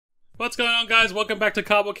What's going on, guys? Welcome back to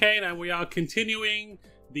Carbocaine, and we are continuing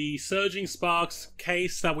the Surging Sparks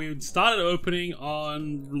case that we started opening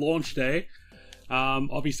on launch day.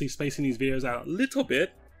 Obviously spacing these videos out a little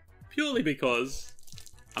bit, purely because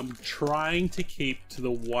I'm trying to keep to the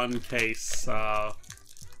one case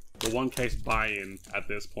buy-in at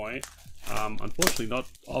this point. Unfortunately, not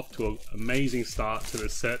off to an amazing start to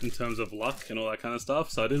this set in terms of luck and all that kind of stuff.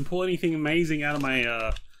 So I didn't pull anything amazing out of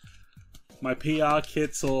my my PR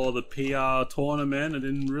kits or the PR tournament. I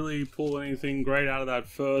didn't really pull anything great out of that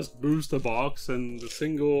first booster box and the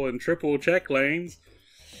single and triple check lanes.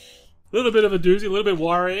 A little bit of a doozy, a little bit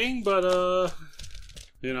worrying, but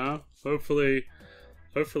you know, hopefully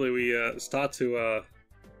we start to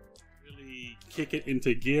really kick it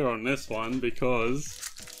into gear on this one, because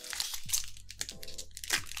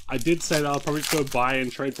I did say that I'll probably just go buy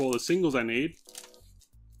and trade for all the singles I need,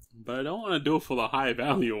 but I don't want to do it for the high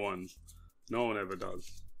value ones. No one ever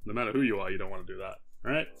does. No matter who you are, you don't want to do that,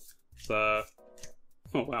 right? So,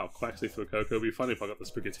 oh wow, Quaxley for Coco. It'd be funny if I got the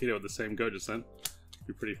Sprigatito with the same go just then. It'd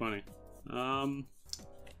be pretty funny.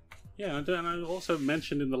 Yeah, and I also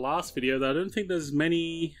mentioned in the last video that I don't think there's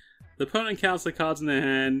many... The opponent counts the cards in their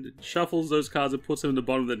hand, shuffles those cards and puts them in the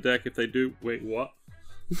bottom of the deck if they do... Wait, what?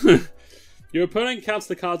 Your opponent counts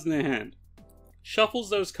the cards in their hand, shuffles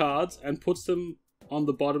those cards and puts them on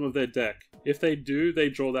the bottom of their deck. If they do, they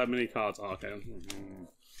draw that many cards. Oh, okay.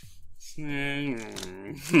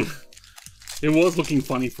 It was looking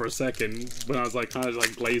funny for a second when I was like kind of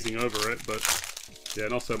like glazing over it, but yeah,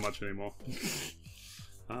 not so much anymore.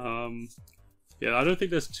 Yeah, I don't think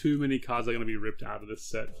there's too many cards that are going to be ripped out of this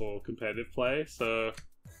set for competitive play, so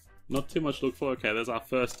not too much to look for. Okay, there's our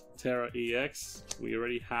first Terra EX. We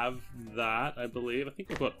already have that, I believe. I think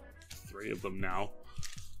we've got 3 of them now.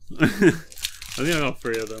 I think I got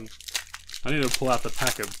 3 of them. I need to pull out the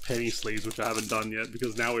pack of penny sleeves, which I haven't done yet,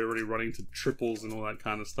 because now we're already running to triples and all that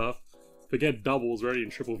kind of stuff. Forget doubles, we're already in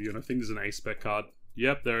triple view, and I think there's an A-spec card.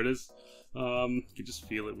 Yep, there it is. You can just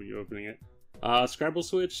feel it when you're opening it. Scrabble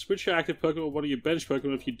switch. Switch your active Pokemon with one of your bench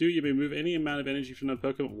Pokemon. If you do, you may move any amount of energy from that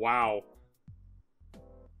Pokemon. Wow.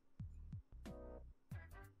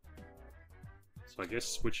 So I guess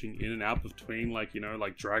switching in and out between, like, you know,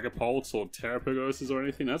 like Dragapults or Terrapagoses or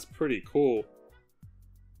anything, that's pretty cool.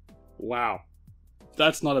 Wow.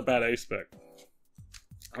 That's not a bad A-spec.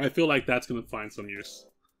 I feel like that's going to find some use.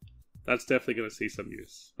 That's definitely going to see some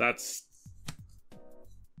use. That's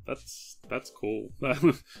cool.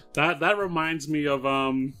 that reminds me of,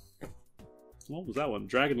 what was that one?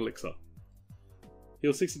 Dragon Elixir.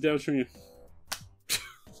 Heal 60 damage from you.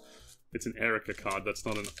 It's an Erica card. That's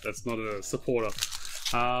not a supporter.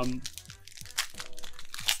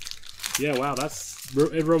 Yeah, wow.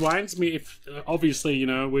 It reminds me. If obviously, you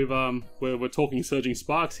know, we're talking Surging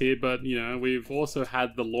Sparks here, but you know, we've also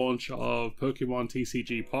had the launch of Pokemon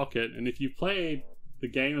TCG Pocket, and if you played the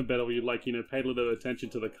game a bit, or you like, you know, paid a little attention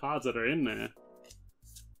to the cards that are in there,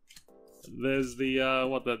 there's the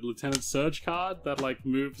that Lieutenant Surge card that like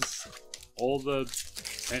moves all the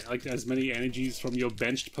like as many energies from your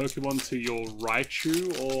benched Pokemon to your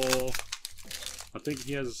Raichu, or I think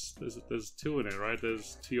he has there's 2 in it, right?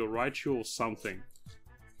 There's to your Raichu or something.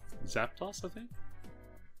 Zapdos, I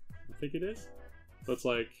think it is. So it's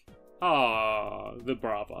like, the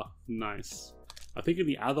Brava, nice. I think in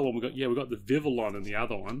the other one we got the Vivillon in the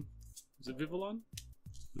other one. Is it Vivillon?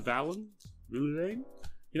 Valen? Vivillon?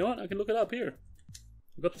 You know what? I can look it up here.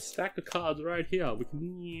 We've got the stack of cards right here. We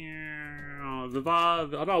can... Viva...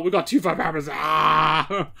 Oh no, we got 2 Vipers! Ah!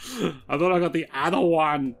 I thought I got the other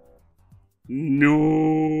one!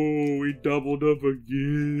 No! We doubled up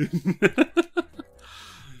again!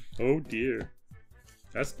 Oh dear.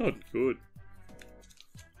 That's not good.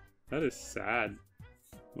 That is sad.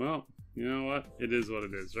 Well, you know what? It is what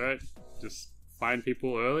it is, right? Just find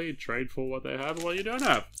people early, trade for what they have and what you don't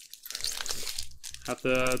have. Have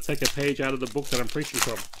to take a page out of the book that I'm preaching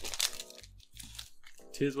from.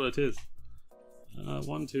 It is what it is.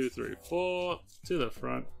 1, 2, 3, 4. To the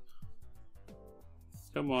front.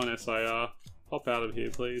 Come on, SIR. Pop out of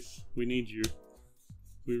here, please. We need you.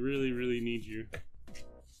 We really, really need you.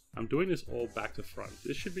 I'm doing this all back to front.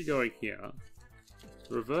 This should be going here.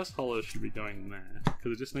 The reverse holo should be going there,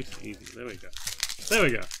 because it just makes it easy. There we go. There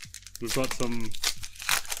we go. We've got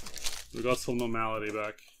some normality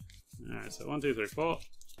back. Alright, so 1, 2, 3, 4.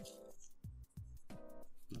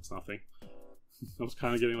 That's nothing. I was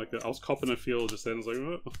kind of getting like I was copping a feel just then. I was like,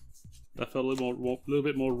 oh, that felt a little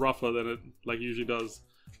bit more rougher than it like usually does.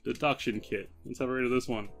 Deduction kit. Let's have a read of this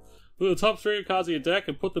one. Look at the top 3 cards of your deck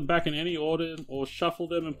and put them back in any order, or shuffle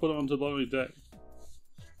them and put them onto the bottom of your deck.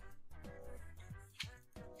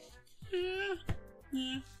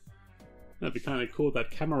 Yeah. That'd be kind of cool,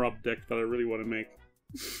 that camera up deck that I really want to make.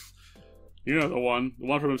 You know the one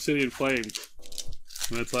from Obsidian Flames.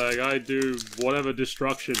 And it's like, I do whatever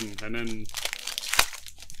destruction, and then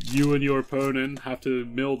you and your opponent have to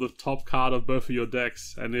mill the top card of both of your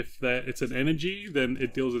decks, and if it's an energy, then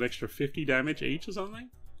it deals an extra 50 damage each or something.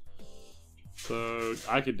 So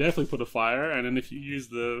I could definitely put a fire, and then if you use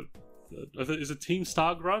is it Team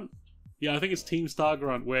Star Grunt? Yeah, I think it's Team Star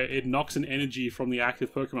Grunt, where it knocks an energy from the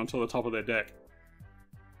active Pokemon to the top of their deck.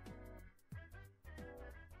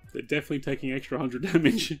 They're definitely taking extra 100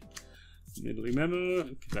 damage. Medley Memo,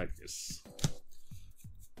 Cactus.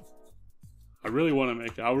 I really want to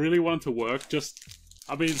make it. I really want it to work.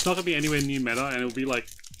 I mean, it's not going to be anywhere near meta, and it'll be like,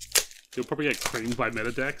 you'll probably get creamed by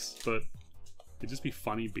meta decks, but it'd just be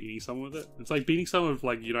funny beating someone with it. It's like beating someone with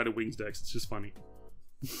like United Wings decks. It's just funny.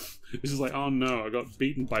 It's just like, oh no, I got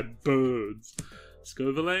beaten by birds.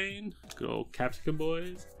 Scovillain, good old Capsicum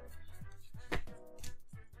boys.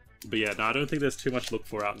 But yeah, no, I don't think there's too much to look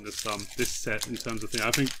for out in this this set in terms of thing.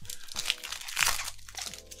 I think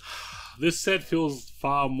this set feels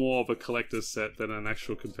far more of a collector's set than an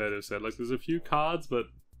actual competitive set. Like, there's a few cards, but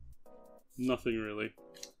nothing really.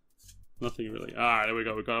 Nothing really. Alright, there we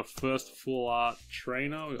go. We got our first full art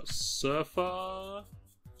trainer. We got Surfer.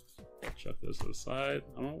 Chuck those to the side.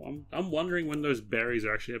 I'm wondering when those berries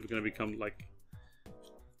are actually ever going to become, like...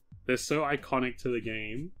 They're so iconic to the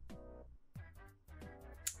game.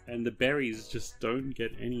 And the berries just don't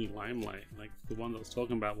get any limelight. Like, the one that I was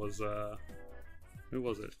talking about was, who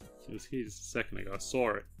was it? It was here just a second ago. I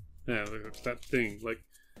saw it. Yeah, that thing. Like,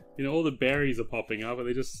 you know, all the berries are popping up, and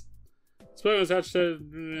they just... Spoken attached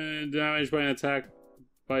to damage by an attack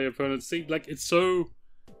by your opponent. See, like, it's so...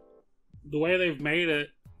 The way they've made it,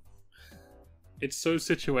 it's so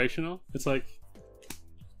situational. It's like...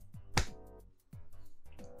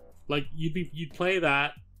 Like, you'd play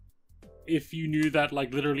that if you knew that,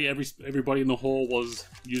 like, literally everybody in the hall was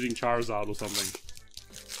using Charizard or something.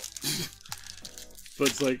 But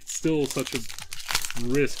it's, like, still such a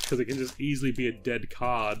risk, because it can just easily be a dead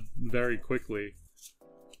card very quickly.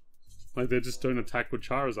 Like, they just don't attack with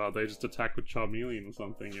Charizard, they just attack with Charmeleon or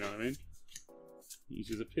something, you know what I mean?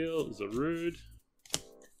 Uses Appeal, Zarude.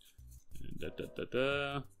 And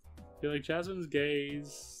I feel like Jasmine's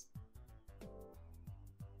Gaze.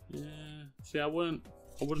 Yeah. See, I wouldn't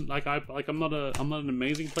like I'm not an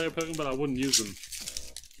amazing player Pokemon, but I wouldn't use them.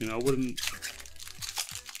 You know, I wouldn't.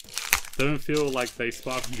 They don't feel like they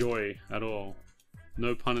spark joy at all.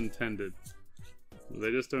 No pun intended.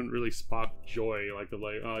 They just don't really spark joy. Like they're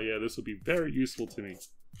like, oh yeah, this will be very useful to me.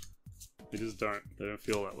 They just don't. They don't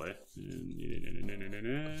feel that way.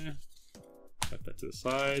 Put that to the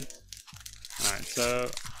side. Alright, so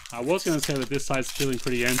I was going to say that this side's feeling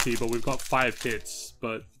pretty empty, but we've got 5 hits,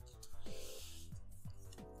 but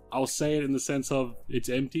I'll say it in the sense of it's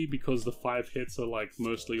empty because the 5 hits are like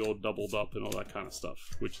mostly all doubled up and all that kind of stuff,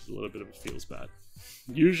 which is a little bit of a feels bad.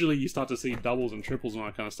 Usually you start to see doubles and triples and all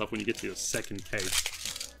that kind of stuff when you get to your second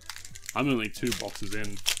case. I'm only 2 boxes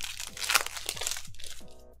in.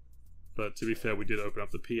 But to be fair, we did open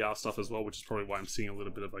up the PR stuff as well, which is probably why I'm seeing a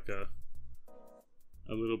little bit of like a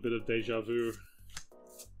little bit of deja vu.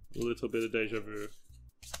 A little bit of deja vu.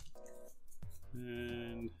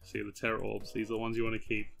 And see the Terra Orbs. These are the ones you want to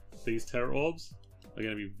keep. These Terra Orbs are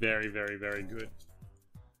going to be very, very, very good.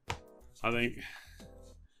 I think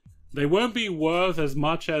they won't be worth as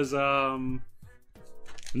much as and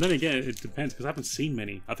then again it depends because I haven't seen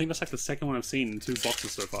many. I think that's like the second one I've seen in 2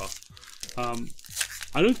 boxes so far.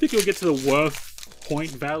 I don't think you'll get to the worth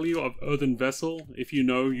point value of Earthen Vessel. If you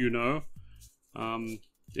know, you know.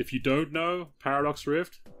 If you don't know, Paradox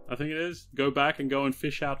Rift, I think it is. Go back and go and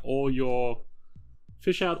fish out all your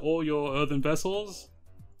Earthen Vessels,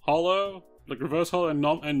 Holo, like Reverse Holo and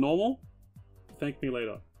normal. Thank me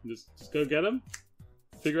later. Just go get them.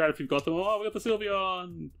 Figure out if you've got them. Oh, we got the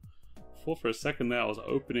Sylveon. For a second there, I was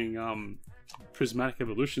opening Prismatic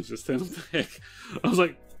Evolutions just then. What the heck? I was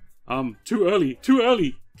like, too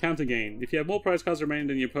early. Counter gain. If you have more prize cards remaining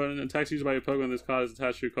than your opponent, attacks used by your Pokemon, this card is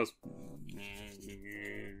attached to your cost.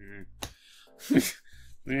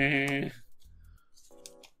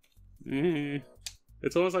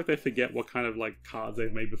 It's almost like they forget what kind of like cards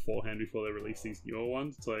they've made beforehand before they release these newer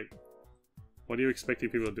ones. It's like, what are you expecting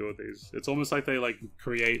people to do with these? It's almost like they like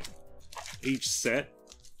create each set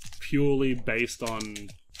purely based on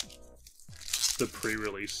the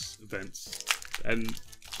pre-release events, and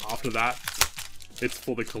after that, it's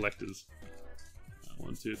for the collectors.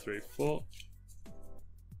 1, 2, 3, 4.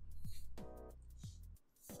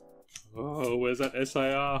 Oh, where's that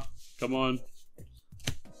SIR? Come on.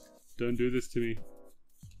 Don't do this to me.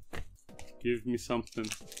 Give me something.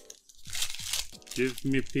 Give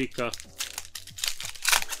me Pika.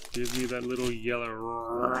 Give me that little yellow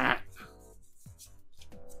rat.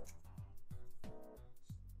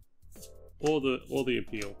 Or the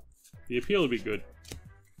appeal. The appeal would be good.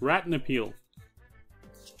 Rat and appeal.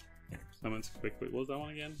 Summons quickly. What was that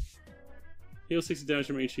one again? Heal 60 damage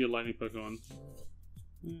from each of your lightning Pokemon.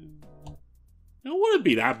 It wouldn't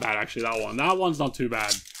be that bad actually, that one. That one's not too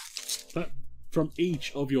bad. But from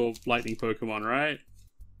each of your lightning Pokemon, right?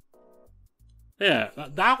 Yeah,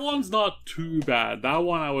 that one's not too bad. That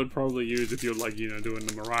one I would probably use if you're like, you know, doing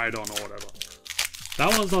the Miraidon or whatever.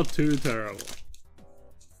 That one's not too terrible.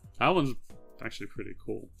 That one's actually pretty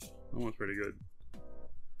cool. That one's pretty good.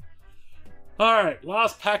 Alright,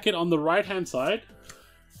 last packet on the right hand side.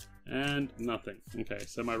 And nothing. Okay,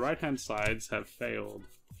 so my right hand sides have failed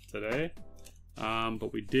today.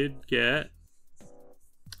 But we did get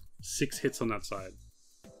 6 hits on that side.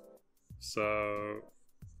 So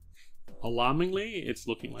alarmingly, it's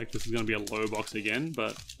looking like this is going to be a low box again,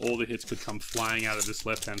 but all the hits could come flying out of this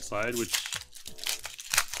left hand side, which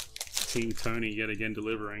Team Tony yet again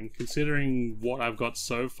delivering. Considering what I've got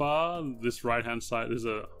so far, this right hand side, there's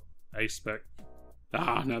a A-Spec.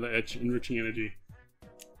 Another enriching energy.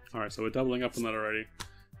 Alright, so we're doubling up on that already.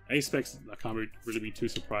 A-Specs, I can't really be too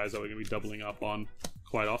surprised that we're going to be doubling up on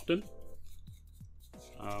quite often.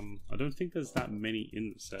 I don't think there's that many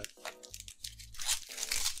in the set.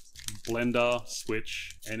 Blender,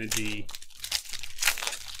 Switch, Energy.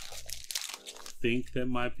 Think there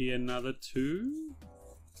might be another 2?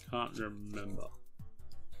 Can't remember.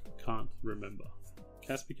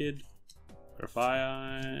 Caspikid,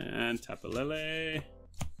 Grafaiai, and Tapalele.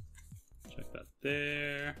 Check that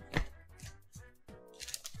there.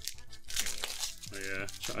 Oh yeah,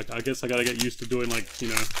 I guess I gotta get used to doing like, you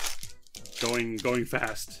know, going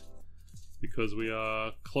fast. Because we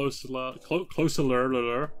are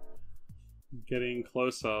getting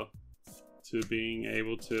closer to being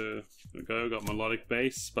able to go. Got Melodic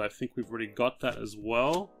Base, but I think we've already got that as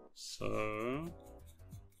well. So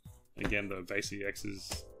again, the base EX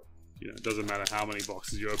is, you know, it doesn't matter how many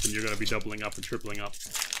boxes you open, you're going to be doubling up and tripling up.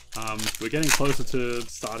 We're getting closer to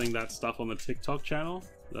starting that stuff on the TikTok channel,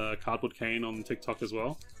 Cardboard Cane on TikTok as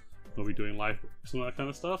well. We'll be doing live some of that kind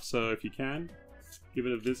of stuff. So if you can, give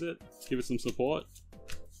it a visit, give it some support,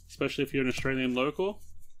 especially if you're an Australian local.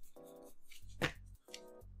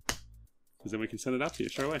 Because then we can send it out to you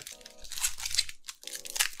straight away.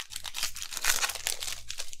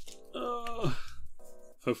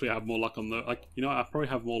 Hopefully I have more luck on the... Like, you know, I probably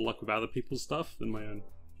have more luck with other people's stuff than my own.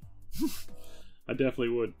 I definitely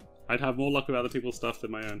would. I'd have more luck with other people's stuff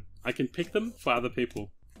than my own. I can pick them for other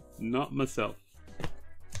people, not myself.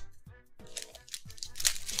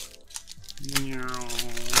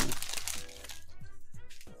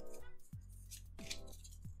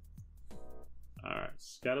 Alright,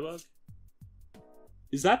 Scatterbug.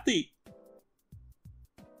 Is that the...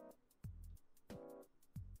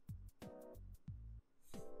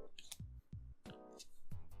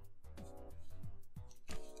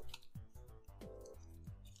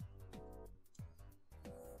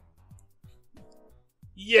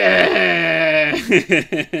 Yeah!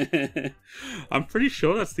 I'm pretty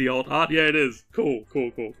sure that's the old art. Yeah, it is. Cool.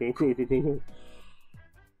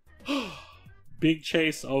 Big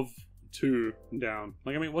chase of 2 down.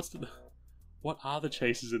 Like, I mean, what are the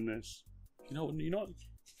chases in this? You know,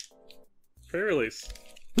 pre-release.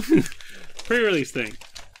 Pre-release thing.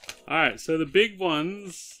 Alright, so the big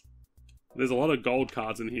ones, there's a lot of gold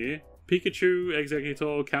cards in here. Pikachu,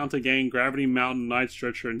 Executor, Counter Gain, Gravity, Mountain, Night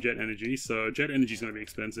Stretcher, and Jet Energy. So Jet Energy is going to be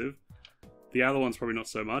expensive. The other one's probably not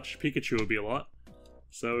so much. Pikachu will be a lot.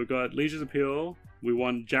 So we've got Leisure's Appeal. We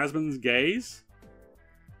want Jasmine's Gaze.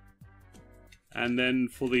 And then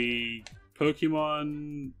for the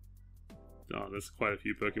Pokemon... Oh, there's quite a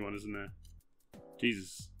few Pokemon, isn't there?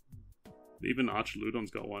 Jesus. Even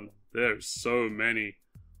Archaludon's got one. There's so many.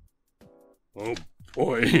 Oh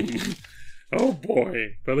boy. Oh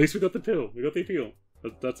boy. But at least we got the pill. We got the appeal.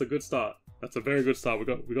 That's a good start. That's a very good start.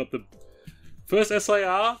 We got the first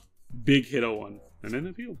SIR, big hitter one. And then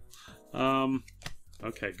appeal.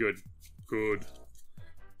 Okay, good. Good.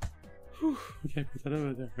 Whew. Okay, put that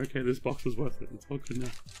over there. Okay, this box was worth it. It's all good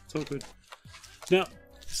now. It's all good. Now,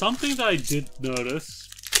 something that I did notice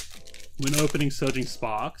when opening Surging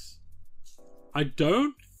Sparks, I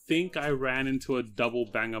don't think I ran into a double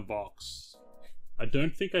banger box. I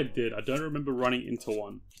don't think I did. I don't remember running into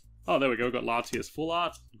one. Oh, there we go. We got Latias full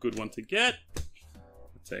art. Good one to get.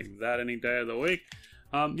 I'll take that any day of the week.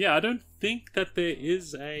 Yeah, I don't think that there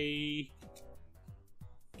is a...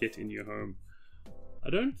 Get in your home. I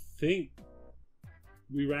don't think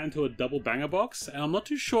we ran into a double banger box, and I'm not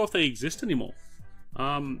too sure if they exist anymore.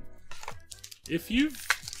 If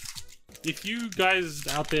you guys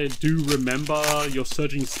out there do remember your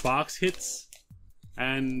Surging Sparks hits,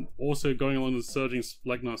 and also going along the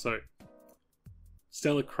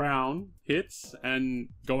Stellar Crown hits, and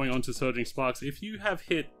going on to Surging Sparks, if you have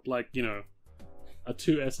hit, like, you know, a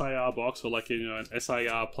 2 SIR box, or like, you know, an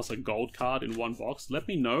SIR plus a gold card in one box, let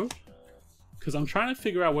me know, because I'm trying to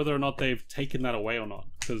figure out whether or not they've taken that away or not.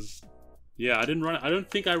 Because yeah, I don't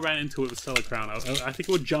think I ran into it with Stellar Crown. I think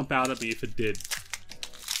it would jump out at me if it did,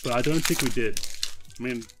 but I don't think we did. I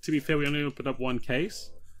mean, to be fair, we only opened up one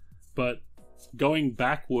case, but going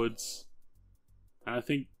backwards, and I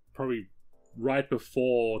think probably right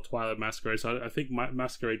before Twilight Masquerade, so I think my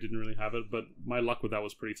Masquerade didn't really have it, but my luck with that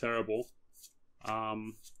was pretty terrible.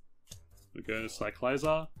 We're going to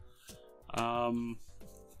Cyclizer.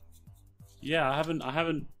 Yeah, I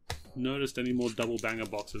haven't noticed any more double banger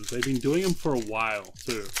boxes. They've been doing them for a while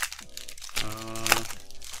too.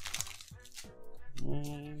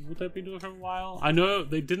 Would they be doing it for a while? I know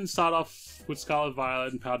they didn't start off with Scarlet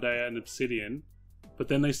Violet and Paldea and Obsidian, but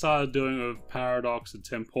then they started doing it with Paradox and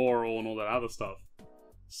Temporal and all that other stuff.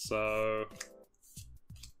 So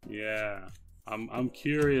yeah, I'm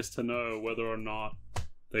curious to know whether or not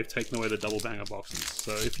they've taken away the double banger boxes.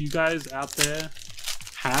 So if you guys out there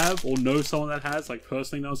have, or know someone that has, like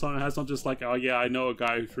personally know someone that has, not just like, oh yeah, I know a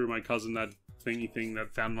guy who threw my cousin that thingy thing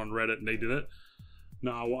that found it on Reddit and they did it.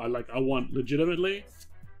 No, I want legitimately.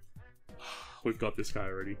 We've got this guy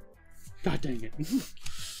already. God dang it.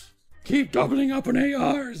 Keep doubling up on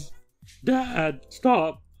ARs. Dad,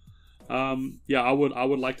 stop. Yeah, I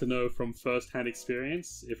would like to know from first-hand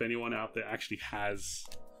experience if anyone out there actually has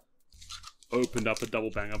opened up a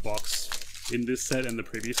double banger box in this set and the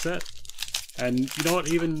previous set. And you know what,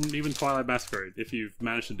 even Twilight Masquerade, if you've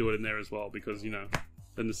managed to do it in there as well, because, you know,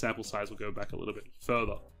 then the sample size will go back a little bit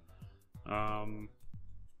further.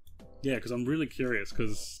 Yeah, because I'm really curious,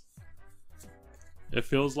 because it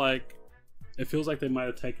feels like they might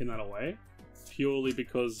have taken that away purely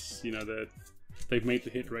because, you know, they've made the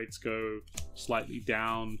hit rates go slightly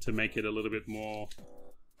down to make it a little bit more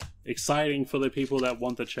exciting for the people that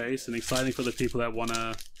want the chase, and exciting for the people that want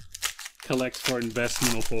to collect for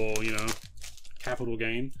investment or for, you know, capital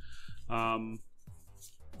gain.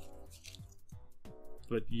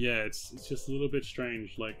 But yeah, it's just a little bit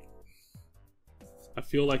strange. Like, I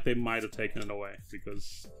feel like they might have taken it away,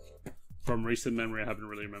 because from recent memory I haven't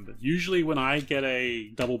really remembered. Usually when I get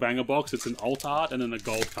a double banger box, it's an alt art and then a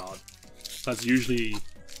gold card. That's usually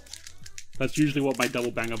what my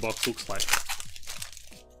double banger box looks like.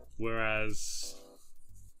 Whereas,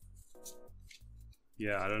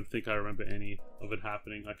 yeah, I don't think I remember any of it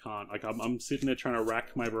happening. I can't. Like, I'm sitting there trying to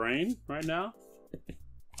rack my brain right now,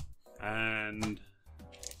 and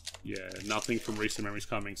yeah, nothing from recent memories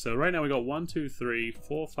coming. So right now we got 1, 2, 3,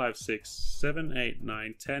 4, 5, 6, 7, 8,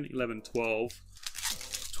 9, 10, 11, 12.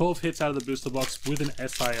 12 hits out of the booster box with an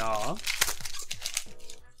SIR.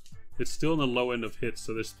 It's still in the low end of hits,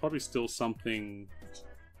 so there's probably still something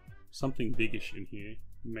biggish in here,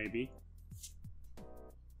 maybe.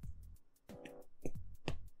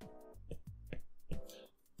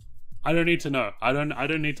 I don't need to know. I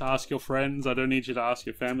don't need to ask your friends. I don't need you to ask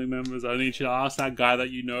your family members. I don't need you to ask that guy that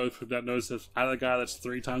you know that knows the other guy that's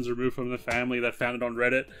 3 times removed from the family that found it on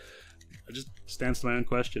Reddit. I just stands to my own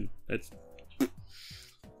question.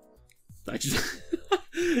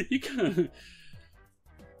 You can't.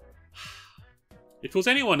 If it was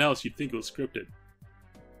anyone else, you'd think it was scripted.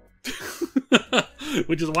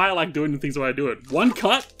 Which is why I like doing the things the way I do it. One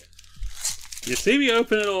cut. You see me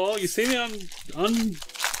open it all. You see me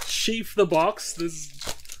unsheath the box. There's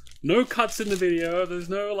no cuts in the video. There's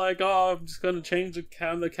no like, oh, I'm just gonna change the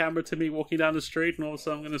camera to me walking down the street, and all of a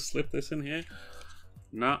sudden I'm gonna slip this in here.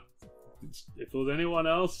 Nah. If it was anyone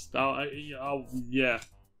else, yeah,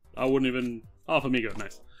 I wouldn't even. Oh, Famigo,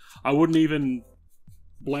 nice. I wouldn't even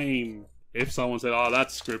blame if someone said, oh,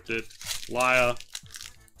 that's scripted, liar,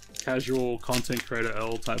 casual content creator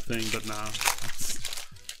L type thing, but nah.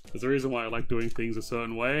 There's a reason why I like doing things a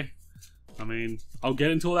certain way. I mean, I'll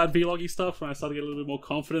get into all that vloggy stuff when I start to get a little bit more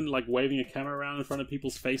confident, like waving a camera around in front of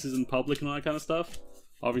people's faces in public and all that kind of stuff.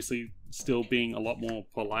 Obviously, still being a lot more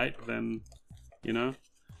polite than, you know.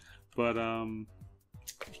 But,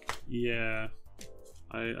 yeah,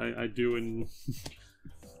 I do, and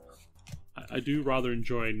I do rather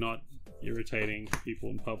enjoy not irritating people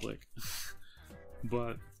in public.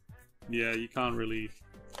 But yeah, you can't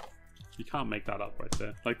make that up right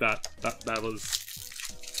there. Like that was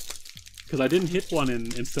because I didn't hit one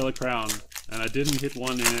in Stellar Crown, and I didn't hit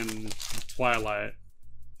one in Twilight.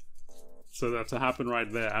 So that to happen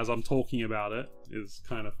right there as I'm talking about it is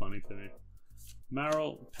kind of funny to me.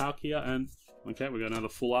 Marill, Palkia, and okay, we got another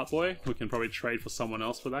full art boy. We can probably trade for someone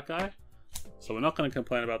else for that guy. So we're not going to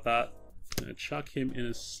complain about that. I'm going to chuck him in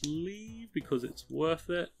a sleeve because it's worth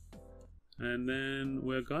it. And then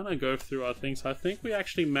we're going to go through our things. I think we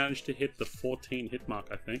actually managed to hit the 14 hit mark,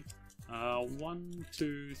 I think. 1,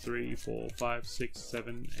 2, 3, 4, 5, 6,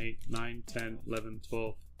 7, 8, 9, 10, 11,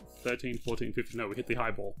 12, 13, 14, 15. No, we hit the high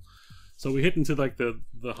ball. So we hit into like the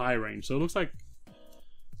high range. So it looks like...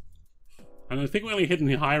 And I think we only hit in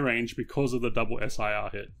the high range because of the double SIR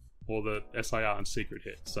hit. Or the SIR and secret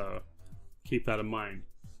hit. So keep that in mind.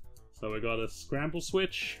 So we got a Scramble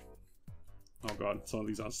Switch. Oh god, some of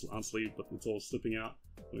these aren't sleeved, but it's all slipping out.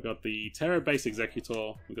 We got the Terra Base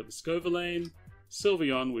Executor. We got the Scovillain,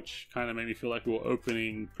 Sylveon, which kind of made me feel like we were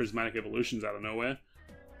opening Prismatic Evolutions out of nowhere.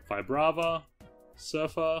 Vibrava,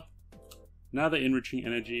 Surfer, another Enriching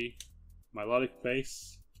Energy, Milotic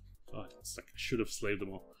Base. Oh, it's like I should have sleeved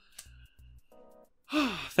them all.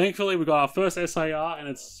 Thankfully, we got our first SIR, and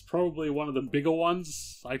it's probably one of the bigger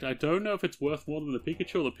ones. I don't know if it's worth more than the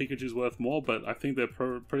Pikachu, or the Pikachu's worth more, but I think they're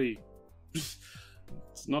pretty...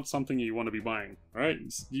 It's not something you want to be buying, right?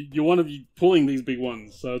 You want to be pulling these big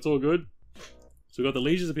ones, so it's all good. So we got the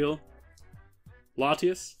Leisure's Appeal,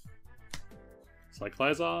 Latias,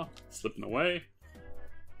 Cyclizar, slipping away,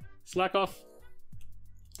 Slack Off,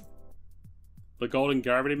 the Golden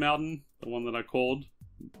Gravity Mountain, the one that I called,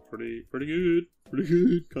 pretty good,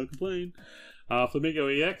 can't complain. Flamigo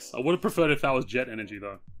EX, I would have preferred if that was Jet Energy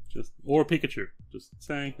though, or a Pikachu. Just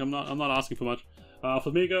saying, I'm not asking for much.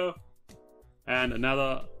 Flamigo. And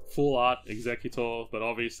another full art Executor, but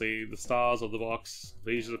obviously the stars of the box,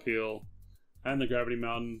 Leisure's Appeal, and the Gravity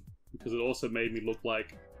Mountain, because it also made me look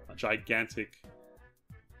like a gigantic...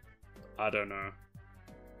 I don't know.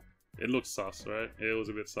 It looks sus, right? It was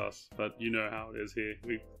a bit sus, but you know how it is here.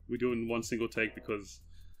 We do it in one single take because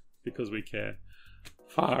we care.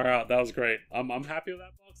 Far out, that was great. I'm happy with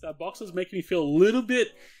that box. That box is making me feel a little bit...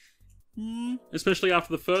 especially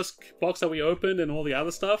after the first box that we opened and all the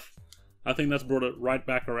other stuff. I think that's brought it right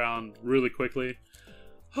back around really quickly.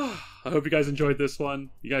 I hope you guys enjoyed this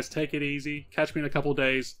one. You guys take it easy. Catch me in a couple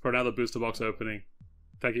days for another booster box opening.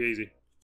 Take it easy.